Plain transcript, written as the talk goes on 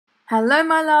Hello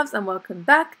my loves and welcome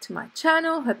back to my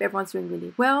channel. Hope everyone's doing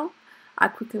really well. I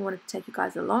quickly wanted to take you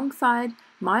guys alongside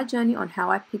my journey on how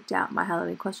I picked out my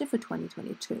Halloween costume for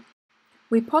 2022.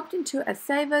 We popped into a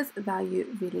Savers Value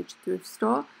Village thrift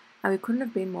store and we couldn't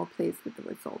have been more pleased with the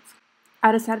results.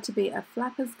 I decided to be a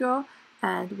flappers girl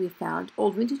and we found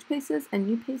old vintage pieces and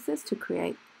new pieces to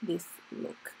create this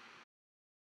look.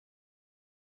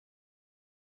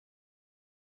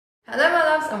 Hello my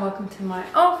loves and welcome to my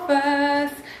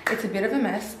office. It's a bit of a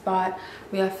mess, but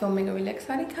we are filming a really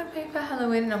exciting campaign for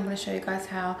Halloween and I'm going to show you guys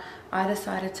how I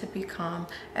decided to become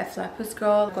a flappers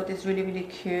girl. I've got these really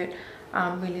cute,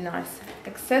 really nice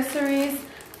accessories.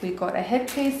 We got a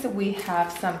headpiece. We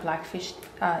have some blackfish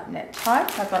net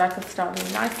ties. I thought I could start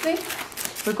really nicely.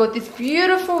 We've got this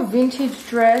beautiful vintage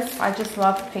dress. I just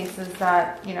love pieces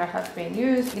that, have been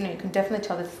used. You can definitely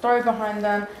tell the story behind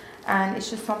them. And it's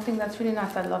just something that's really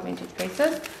nice. I love vintage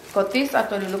pieces. Got this. I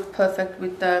thought it looked perfect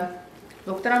with the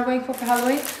look that I'm going for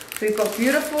Halloween. We've got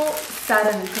beautiful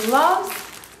satin gloves.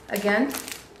 Again,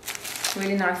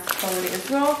 really nice quality as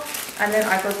well. And then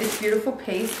I got this beautiful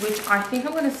piece, which I think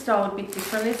I'm going to style a bit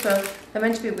differently. So they're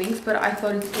meant to be wings, but I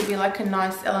thought it would be like a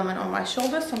nice element on my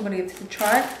shoulder. So I'm going to give this a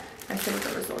try and see what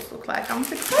the results look like. I'm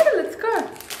so excited. Let's go.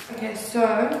 Okay, so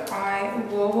I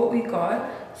wore what we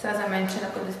got. So as I mentioned,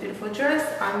 I've got this beautiful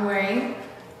dress. I'm wearing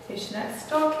fishnet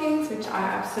stockings, which I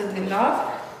absolutely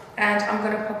love. And I'm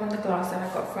going to pop on the gloves that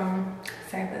I got from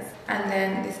Savers. And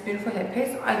then this beautiful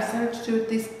headpiece. I decided to do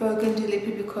this burgundy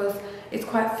lippy because it's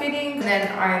quite fitting. And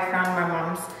then I found my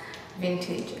mom's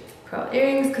vintage pearl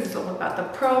earrings because it's all about the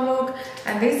pearl look.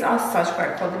 And these are such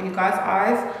great quality, you guys.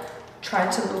 I've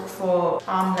tried to look for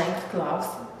arm length gloves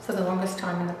for the longest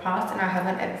time in the past and I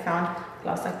haven't ever found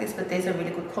gloves like this, but these are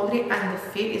really good quality and the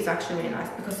fit is actually really nice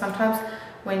because sometimes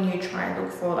when you try and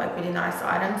look for like really nice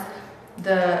items,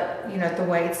 the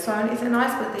way it's sewn isn't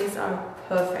nice, but these are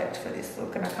perfect for this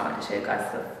look and I can't wait to show you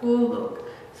guys the full look.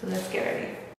 So let's get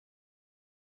ready.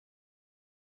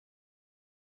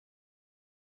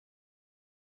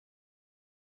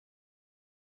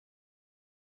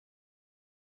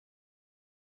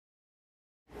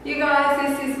 You guys,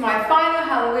 this is my final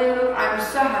Halloween look. I'm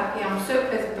so happy. I'm so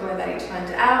pleased with the way that it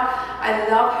turned out. I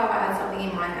love how I had something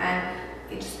in mind and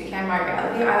it just became my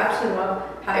reality. I actually love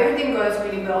how everything goes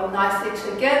really well, nicely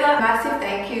together. Massive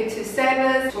thank you to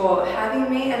Savers for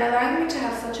having me and allowing me to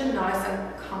have such a nice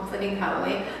and comforting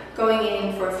Halloween. Going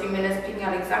in for a few minutes, picking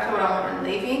out exactly what I want and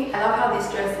leaving. I love how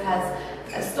this dress has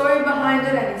a story behind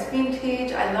it and it's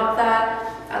vintage. I love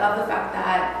that. I love the fact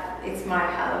that it's my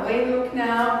Halloween look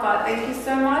now. But thank you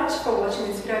so much for watching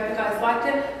this video. I hope you guys liked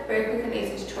it. Very quick and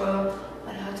easy tutorial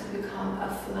on how to become a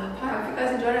flapper. I hope you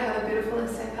guys enjoyed it. Have a beautiful and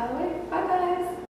safe Halloween. Bye guys.